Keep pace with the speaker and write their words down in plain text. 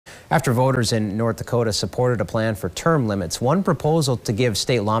After voters in North Dakota supported a plan for term limits, one proposal to give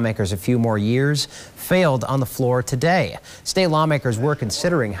state lawmakers a few more years failed on the floor today. State lawmakers were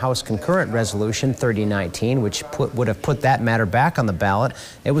considering House Concurrent Resolution 3019, which would have put that matter back on the ballot.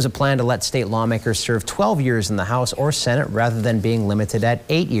 It was a plan to let state lawmakers serve 12 years in the House or Senate rather than being limited at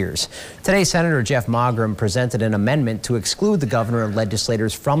 8 years. Today, Senator Jeff Magrum presented an amendment to exclude the governor and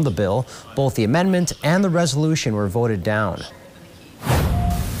legislators from the bill. Both the amendment and the resolution were voted down.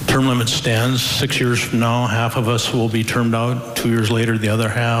 Term limit stands. 6 years from now, half of us will be termed out. 2 years later, the other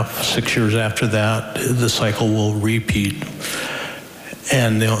half. 6 years after that, the cycle will repeat.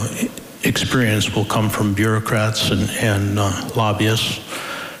 And the experience will come from bureaucrats and lobbyists.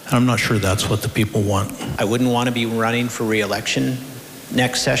 And I'm not sure that's what the people want. I wouldn't want to be running for re-election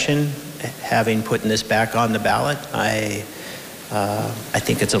next session, having putting this back on the ballot. I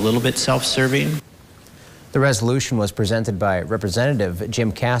think it's a little bit self-serving. The resolution was presented by Representative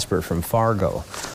Jim Casper from Fargo.